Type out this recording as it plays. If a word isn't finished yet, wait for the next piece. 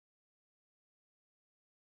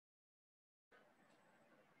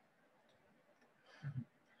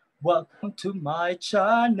Welcome to my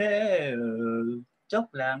channel!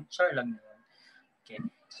 Joke lang, sure lang yun. Okay,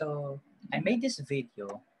 so I made this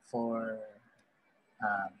video for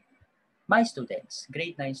my students,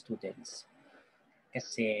 grade 9 students.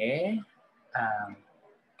 Kasi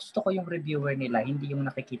gusto ko yung reviewer nila, hindi yung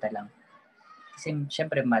nakikita lang. Kasi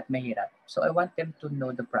syempre math mahirap. So I want them to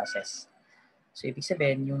know the process. So ibig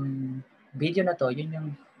sabihin, yung video na to, yun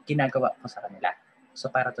yung ginagawa ko sa kanila.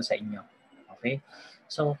 So para to sa inyo. Okay?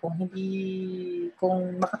 So kung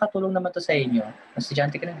makakatulong naman to sa inyo,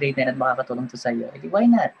 estudyante ka ng grade 9 at makakatulong to sa iyo, edi why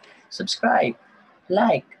not? Subscribe,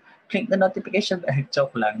 like, click the notification bell.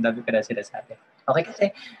 Joke lang, dami ko na sinasabi. Okay, kasi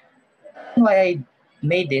why I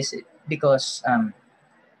made this because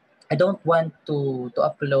I don't want to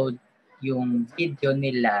upload yung video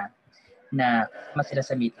nila na kasama sila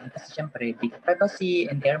sa meeting kasi syempre data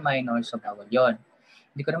privacy and they're minors, so bawal yun.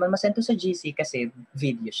 Hindi ko naman masend to sa GC kasi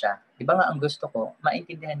video siya. Di ba nga ang gusto ko,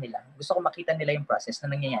 maintindihan nila. Gusto ko makita nila yung process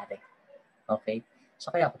na nangyayari. Okay?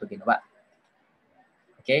 So kaya ako to ginawa.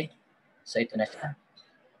 Okay? So ito na siya.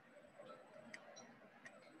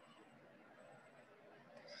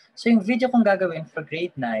 So yung video kong gagawin for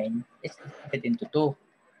grade 9 is divided into 2.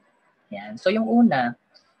 Yan. So yung una,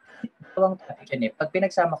 dalawang topic yan eh. Pag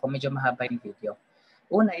pinagsama ko, medyo mahaba yung video.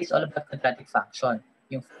 Una is all about quadratic function.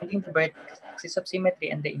 Yung finding the vertex, axis of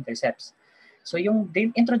symmetry, and the intercepts. So yung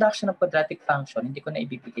introduction of quadratic function, hindi ko na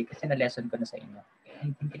ibibigay kasi na-lesson ko na sa inyo.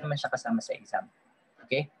 Hindi naman siya kasama sa exam.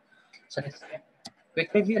 Okay? So let's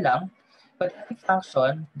quick review lang. Quadratic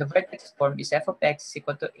function, the vertex form is f of x is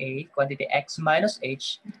equal to a quantity x minus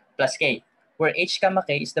h plus k, where h, k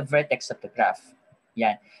is the vertex of the graph.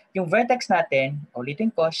 Yan. Yung vertex natin,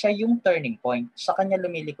 ulitin ko, siya yung turning point. Sa kanya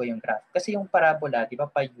lumiliko yung graph. Kasi yung parabola, di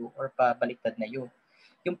ba, pa U or pabaliktad na U.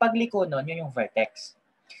 Yung pagliko nun, yun yung vertex.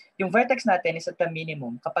 Yung vertex natin is at the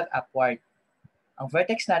minimum kapag upward. Ang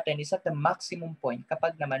vertex natin is at the maximum point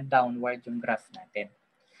kapag naman downward yung graph natin.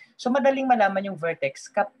 So madaling malaman yung vertex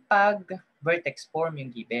kapag vertex form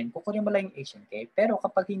yung given. Kukunin mo lang yung h and k. Pero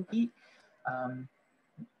kapag hindi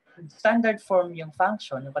standard form yung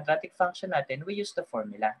function, yung quadratic function natin, we use the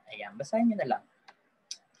formula. Ayan, basahin nyo na lang.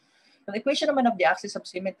 Yung equation naman of the axis of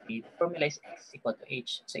symmetry, the formula is x equal to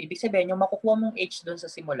h. So ibig sabihin, yung makukuha mong h doon sa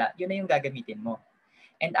simula, yun na yung gagamitin mo.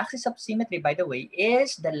 And axis of symmetry, by the way,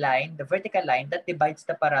 is the line, the vertical line that divides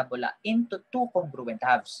the parabola into two congruent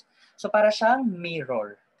halves. So para siyang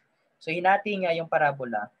mirror. So hinati nga yung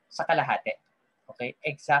parabola sa kalahati. Okay?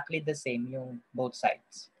 Exactly the same yung both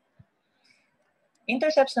sides.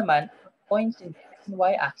 Intercepts naman, points in the x and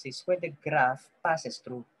y axis where the graph passes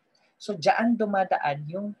through. So diyan dumadaan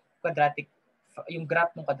yung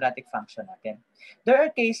graph ng quadratic function natin. There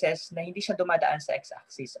are cases na hindi siya dumadaan sa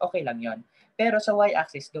x-axis. Okay lang yon. Pero sa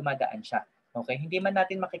y-axis, dumadaan siya. Okay? Hindi man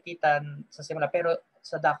natin makikita sa simula, pero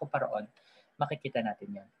sa dako paroon, makikita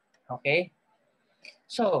natin yon. Okay?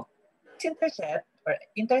 So,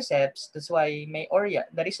 intercepts, that's why may or yan.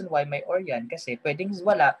 The reason why may or yan, kasi pwedeng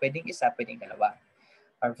wala, pwedeng isa, pwedeng dalawa.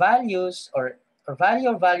 Our values or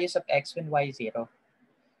values of x when y is 0.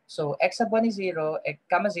 So x sub 1 is 0, x,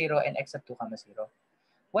 0, and x sub 2, 0.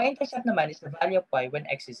 Y-intercept naman is the value of y when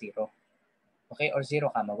x is 0. Okay? Or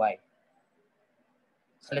 0, y.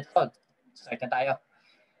 So let's solve. Start na tayo.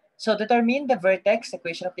 So determine the vertex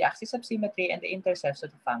equation of the axis of symmetry and the intercepts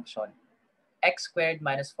of the function x squared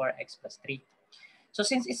minus 4x plus 3. So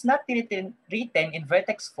since it's not written in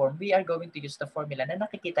vertex form, we are going to use the formula na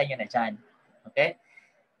nakikita nyo na dyan. Okay?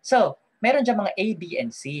 So, meron dyan mga A, B,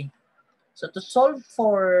 and C. So to solve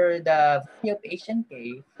for the value of h and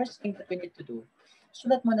k, first thing that we need to do,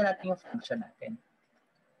 sulat muna natin yung function natin.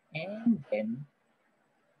 And then,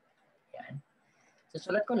 yan. So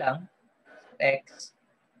sulat ko lang, x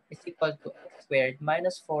is equal to x squared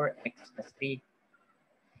minus 4x plus 3.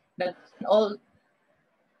 Now, all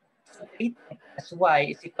as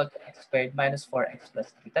y is equal to x squared minus 4x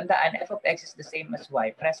plus 3. Tandaan, f of x is the same as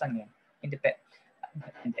y. Presang yun.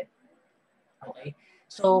 Independent. Okay?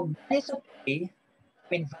 So, values of a,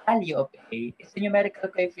 value of a is the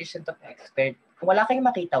numerical coefficient of x squared. Kung wala kayong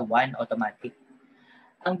makita, 1 automatic.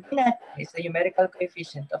 Ang b natin is the numerical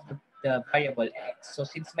coefficient of the variable x. So,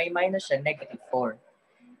 since may minus siya, negative 4.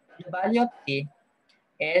 The value of t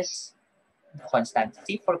is the constant.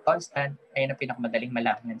 C for constant, ayun ang pinakamadaling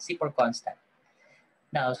malaman. C for constant.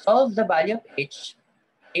 Now, solve the value of h.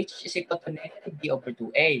 H is equal to negative b over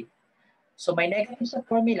 2a. So, may negative sa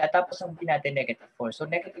formula, tapos ang b natin negative 4. So,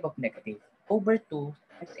 negative of negative. Over 2,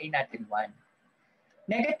 times a natin 1.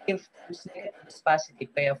 Negative times negative is positive,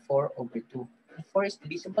 kaya 4 over 2. And 4 is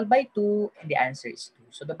divisible by 2, and the answer is 2.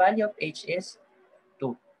 So, the value of h is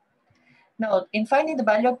 2. Now, in finding the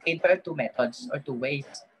value of k, there are two methods or two ways.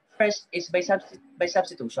 first is by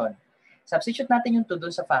substitution. Substitute natin yung 2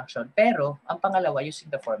 dun sa function, pero ang pangalawa using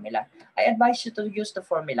the formula. I advise you to use the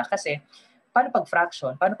formula kasi paano pag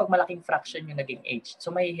fraction, paano pag malaking fraction yung naging h?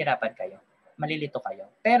 So mahihirapan kayo, malilito kayo.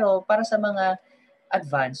 Pero para sa mga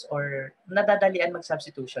advanced or nadadalian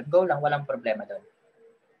mag-substitution, go lang, walang problema doon.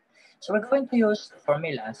 So we're going to use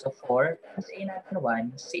formula. So 4 times a natin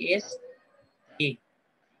 1, c is 3.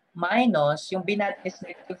 Minus, yung b natin is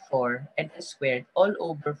negative 4 and the squared all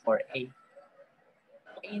over 4a.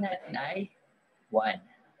 A natin ay 1.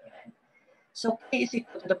 Ayan. So k is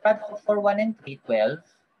equal to the product of 4, 1, and 3, 12,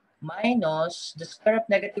 minus the square of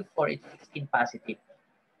negative 4 is 16 positive.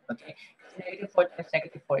 Okay? Negative 4 times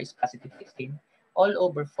negative 4 is positive 16, all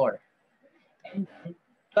over 4. And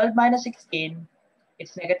 12 minus 16,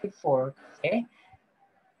 it's negative 4. Okay?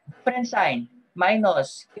 Different sign.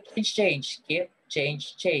 Minus. Keep, change. Keep,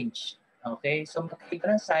 change. Okay? So,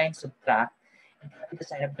 magkaiba ng sign, subtract, and copy the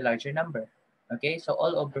sign of the larger number. Okay? So,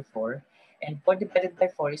 all over 4. And 4 divided by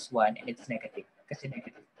 4 is 1, and it's negative. Kasi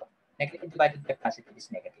negative to. Negative divided by positive is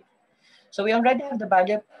negative. So, we already have the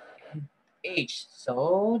value of h.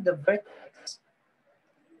 So, the vertex is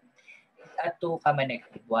at 2,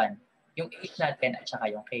 negative 1. Yung h natin at saka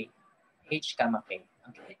yung k. H, k.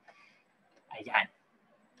 Okay. Ayan.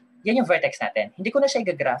 Yan yung vertex natin. Hindi ko na siya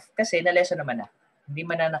i-graph kasi na-lesson naman na. Hindi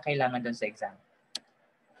man na kailangan doon sa exam.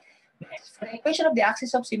 Next, for the equation of the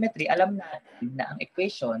axis of symmetry, alam natin na ang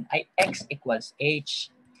equation ay x equals h.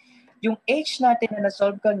 Yung h natin na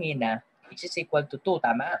na-solve kanina, h is equal to 2,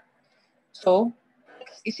 tama? So,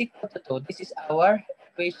 x is equal to 2. This is our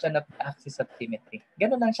equation of the axis of symmetry.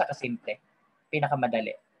 Ganun lang siya kasimple.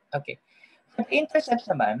 Pinakamadali. Okay. For the intercepts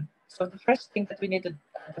naman, so the first thing that we need to,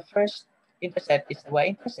 the first intercept is the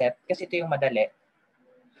y-intercept kasi ito yung madali.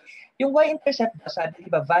 Yung y-intercept, sabi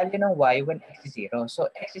diba, value ng y when x is 0. So,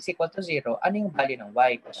 x is equal to 0. Ano yung value ng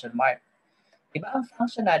y? Question mark. Diba ang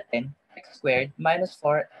function natin, x squared minus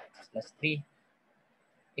 4x plus 3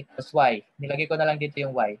 equals y. Nilagay ko na lang dito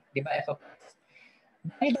yung y. Diba f of x?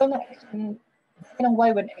 Value daw ng x ng y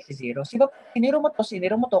when x is 0. Diba, siniro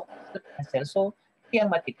mo to, cancel. So, 3 ang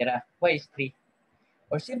matitira. Y is 3.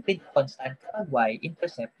 Or simply constant, kapag y,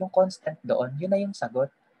 intercept, yung constant doon, yun na yung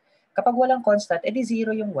sagot. Kapag walang constant, edi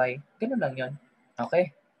 0 yung y. Ganun lang yun.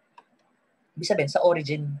 Okay? Ibig sabihin, sa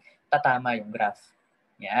origin, tatama yung graph.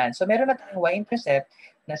 Yan. So, meron na tayong y-intercept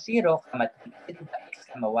na 0, 3. Ito ba,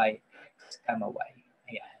 x, y. X, y.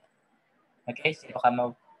 Ayan. Okay? 0,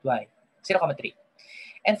 y. 0, 3.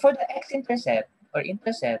 And for the x-intercept, or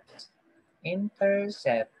intercepts,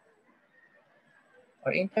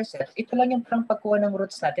 ito lang yung parang pagkuha ng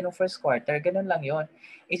roots natin ng first quarter, ganun lang yon.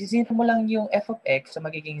 Isisino mo lang yung f of x, so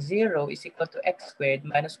magiging 0 is equal to x squared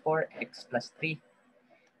minus 4x plus 3.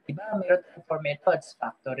 Diba, mayroon tayong 4 methods,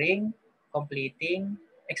 factoring, completing,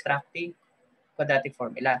 extracting, quadratic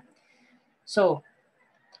formula. So,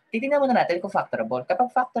 titingnan muna natin kung factorable. Kapag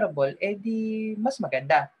factorable, di mas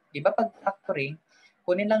maganda. Diba, pag factoring,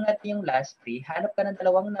 kunin lang natin yung last 3, hanap ka ng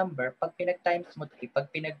dalawang number, pag pinag-times mo 3, pag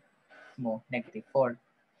mo, negative 4.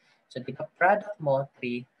 So, di ba, product mo,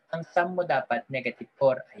 3, ang sum mo dapat, negative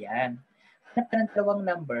 4. Ayan. Hanap ka ng dalawang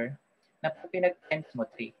number na pag pinag-times mo,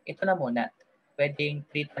 3. Ito na muna. Pwedeng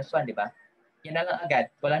 3 times 1, di ba? Yan na lang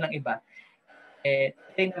agad. Wala nang iba. 3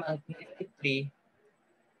 naman, negative 3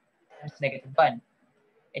 times negative 1.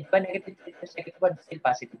 Di ba, negative 3 times negative 1, still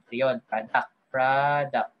positive 3 yun.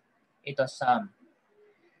 Product. Ito, sum.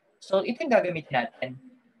 So, ito yung gagamitin natin.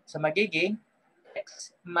 So, magiging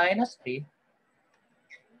x minus 3.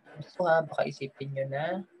 So, baka isipin nyo na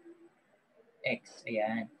x.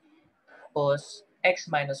 Ayan. Tapos,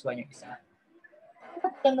 x minus 1 yung isa.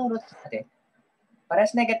 Ano lang ng roots natin?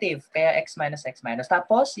 Parehas negative. Kaya x minus.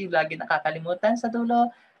 Tapos, yung lagi nakakalimutan sa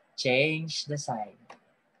dulo, change the sign.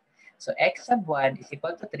 So, x sub 1 is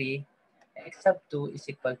equal to 3. X sub 2 is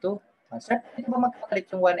equal to 1. Sir, pwede ba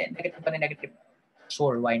magkakalit yung 1 negative 1 and negative?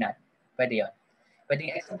 Sure, why not? Pwede yun. Pwede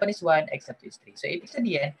x sub 1 is 1, x sub 2 is 3. So, ibig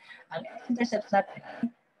sabihin, ang x-intercepts natin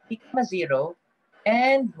ay 3, 0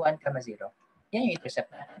 and 1, 0. Yan yung intercept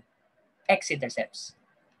natin. X-intercepts.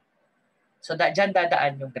 So, dyan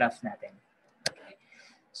dadaan yung graph natin. Okay.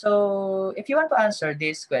 So, if you want to answer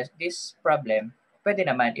this problem, pwede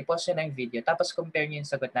naman, i-pause nyo na yung video, tapos compare nyo yung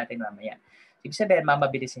sagot natin mamaya. Ibig sabihin,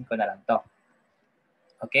 mamabilisin ko na lang to.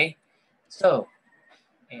 Okay? So,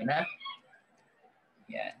 ayan na.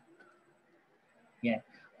 Yan. Yan.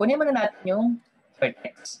 Kunin muna natin yung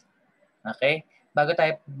vertex. Okay? Bago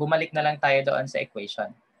tayo, bumalik na lang tayo doon sa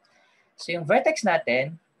equation. So, yung vertex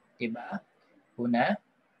natin, diba? Una,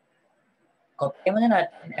 copy muna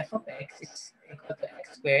natin, f of x is equal to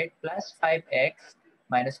x squared plus 5x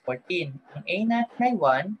minus 14. Ang a natin ay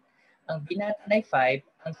 1, ang b natin ay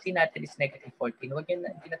 5, ang c natin is negative 14. Huwag yun,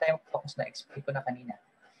 hindi na tayo mag-focus na explain ko na kanina.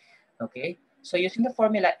 Okay? So using the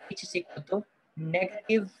formula, h is equal to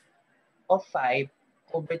negative of 5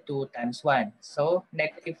 over 2 times 1. So,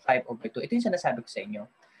 negative 5 over 2. Ito yung sinasabi ko sa inyo.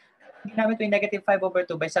 Ginamit ko yung negative 5 over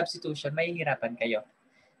 2 by substitution, may hihirapan kayo.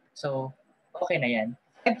 So, okay na yan.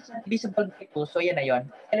 5 is not divisible by 2, so yan na yun.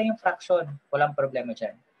 Kaya yung fraction, walang problema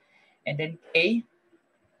dyan. And then k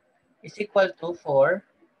is equal to 4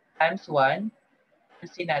 times 1.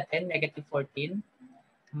 Kasi natin, negative 14,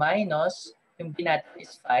 minus, yung b natin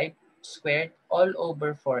is 5 squared all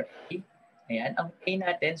over 4a. Ayan, ang k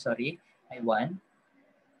natin, ay 1.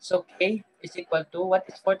 So k is equal to, what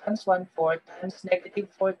is 4 times 1? 4 times negative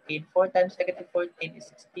 14. 4 times negative 14 is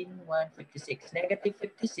 16, 1, 56. Negative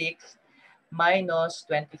 56 minus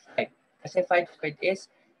 25. Kasi 5 squared is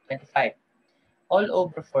 25. All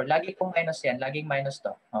over 4. Lagi pong minus yan. Laging minus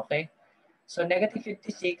to. Okay? So negative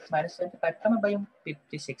 56 minus 25. Tama ba yung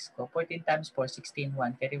 56 ko? 14 times 4, 16,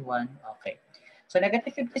 1. Carry 1. Okay. So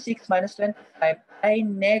negative 56 minus 25 ay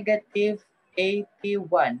negative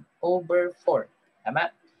 81 over 4. Tama?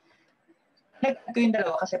 Nag-add ko yung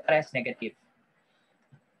dalawa kasi parehas negative.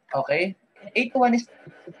 Okay? 81 is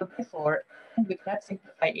divisible by 4, and we cannot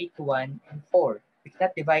simplify 81 and 4. We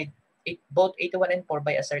cannot divide both 81 and 4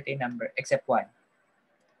 by a certain number except 1.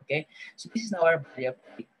 Okay? So this is now our value of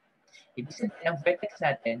k. Ibig sabihin, ang vertex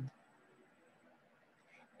natin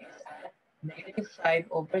is at negative 5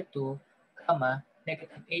 over 2,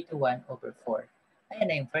 negative 81 over 4. Ayan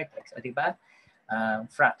na yung vertex. O diba?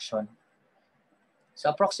 Fraction. So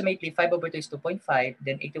approximately 5 over 2 is 2.5,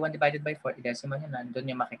 then 81 divided by 4, i-decimal nyo na, doon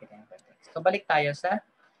yung makikita yung vertex. So balik tayo sa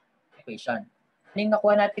equation. Ano yung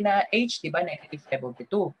nakuha natin na h, di ba? Negative 5 over 2.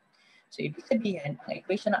 So ibig sabihin, ang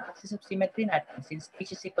equation ng axis of symmetry natin, since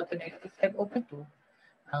h is equal to negative 5 over 2,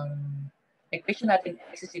 ang equation natin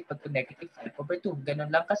x is equal to negative 5 over 2. Ganun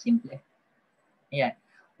lang kasimple. Ayan.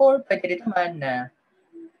 Or pwede rin naman na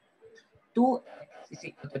 2x is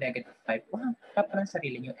equal to negative 5. Wow, harap ng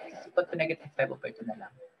sarili nyo. X is equal to negative 5 over 2 na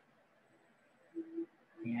lang.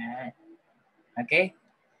 Ayan. Okay?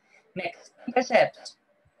 Next, intercepts.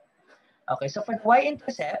 Okay, so for the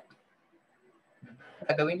y-intercept,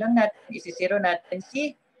 gagawin lang natin, isi-zero natin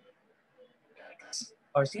si x,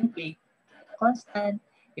 or simply, constant.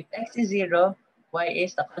 If x is 0, y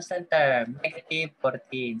is the constant term, negative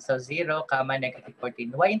 14. So 0, negative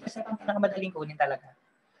 14. Y-intercept ang pinakamadaling kunin talaga.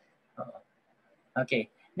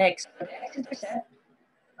 Okay, next, for the x-intercept,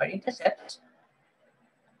 or intercepts,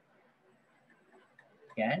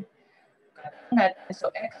 yan,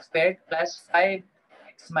 so x squared plus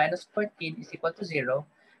 5x minus 14 is equal to 0.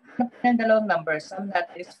 Hanap ng dalawang numbers, sum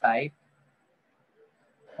natin is 5.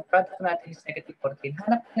 Ang product natin is negative 14.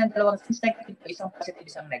 Hanap ng dalawang, since negative po, isang positive,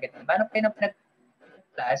 isang negative. Hanap kayo ng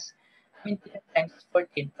pinag-plus, times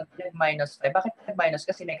 14, pag pinag-minus 5. Bakit pinag-minus?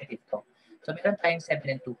 Kasi negative to. So meron tayong 7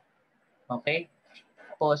 and 2. Okay?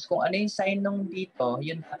 Tapos, kung ano yung sign nung dito,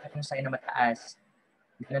 yun dapat yung sign na mataas.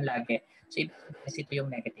 Ganun lagi. So, ito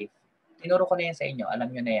yung negative. Tinuro ko na yan sa inyo.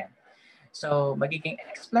 Alam nyo na yan. So, magiging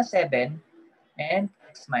x plus 7 and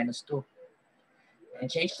x minus 2.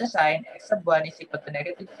 And change the sign. X sub 1 is equal to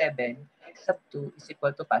negative 7. X sub 2 is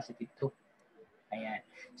equal to positive 2. Ayan.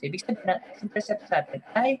 So, ibig sabihin ng x-intercept natin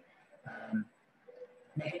ay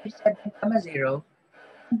negative 7, 0,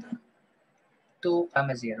 2,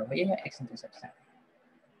 0. Ayan yung x-intercept natin.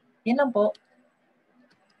 Yan lang po.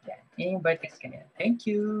 Yan yung vertex kanina. Thank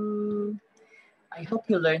you! I hope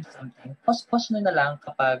you learned something. Pause nyo na lang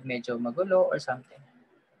kapag medyo magulo or something.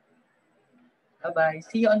 Bye-bye.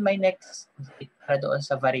 See you on my next video para doon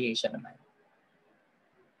sa variation naman.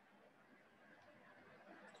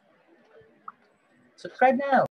 Subscribe now!